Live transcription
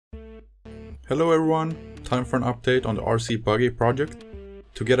Hello everyone, time for an update on the RC Buggy project.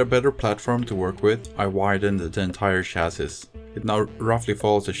 To get a better platform to work with, I widened the entire chassis. It now roughly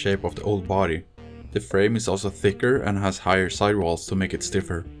follows the shape of the old body. The frame is also thicker and has higher sidewalls to make it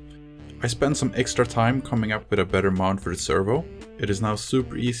stiffer. I spent some extra time coming up with a better mount for the servo. It is now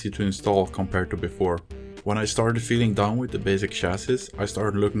super easy to install compared to before. When I started feeling down with the basic chassis, I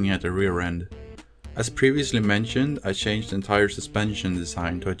started looking at the rear end. As previously mentioned, I changed the entire suspension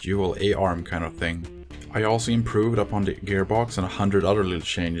design to a dual A-arm kind of thing. I also improved upon the gearbox and 100 other little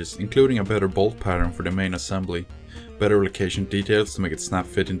changes, including a better bolt pattern for the main assembly, better location details to make it snap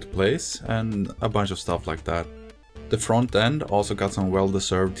fit into place, and a bunch of stuff like that. The front end also got some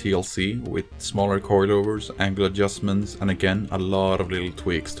well-deserved TLC with smaller coilovers, angle adjustments, and again a lot of little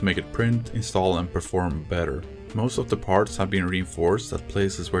tweaks to make it print, install and perform better. Most of the parts have been reinforced at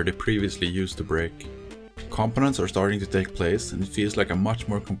places where they previously used to break. Components are starting to take place and it feels like a much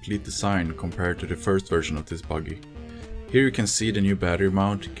more complete design compared to the first version of this buggy. Here you can see the new battery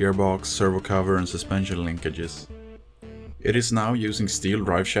mount, gearbox, servo cover and suspension linkages. It is now using steel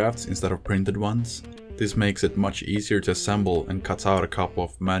drive shafts instead of printed ones. This makes it much easier to assemble and cuts out a couple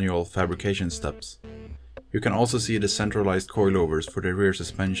of manual fabrication steps. You can also see the centralized coilovers for the rear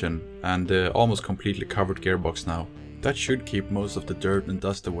suspension and the almost completely covered gearbox now. That should keep most of the dirt and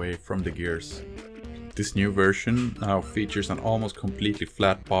dust away from the gears. This new version now features an almost completely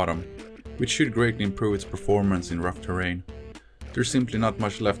flat bottom, which should greatly improve its performance in rough terrain. There's simply not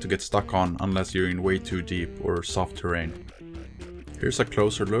much left to get stuck on unless you're in way too deep or soft terrain. Here's a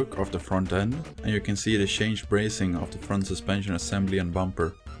closer look of the front end, and you can see the changed bracing of the front suspension assembly and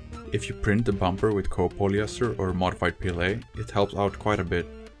bumper. If you print the bumper with co-polyester or modified PLA, it helps out quite a bit,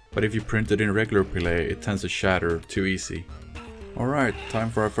 but if you print it in regular PLA, it tends to shatter too easy. Alright, time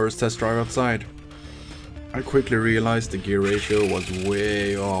for our first test drive outside. I quickly realized the gear ratio was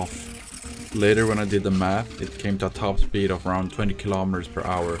way off. Later when I did the math, it came to a top speed of around 20 km per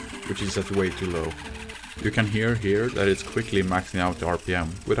hour, which is set way too low. You can hear here that it's quickly maxing out the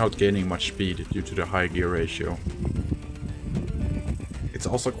RPM without gaining much speed due to the high gear ratio. It's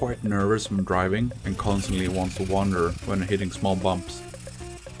also quite nervous when driving and constantly wants to wander when hitting small bumps.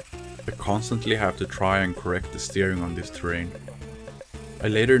 I constantly have to try and correct the steering on this terrain. I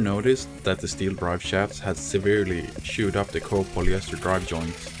later noticed that the steel drive shafts had severely chewed up the co-polyester drive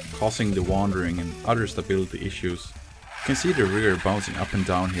joints, causing the wandering and other stability issues. You can see the rear bouncing up and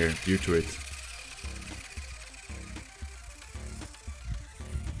down here due to it.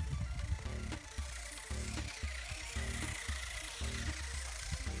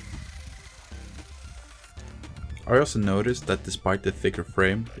 I also noticed that despite the thicker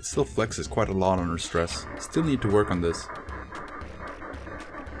frame, it still flexes quite a lot under stress. Still need to work on this.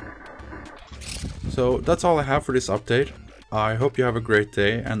 So that's all I have for this update. I hope you have a great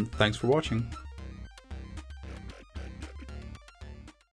day and thanks for watching.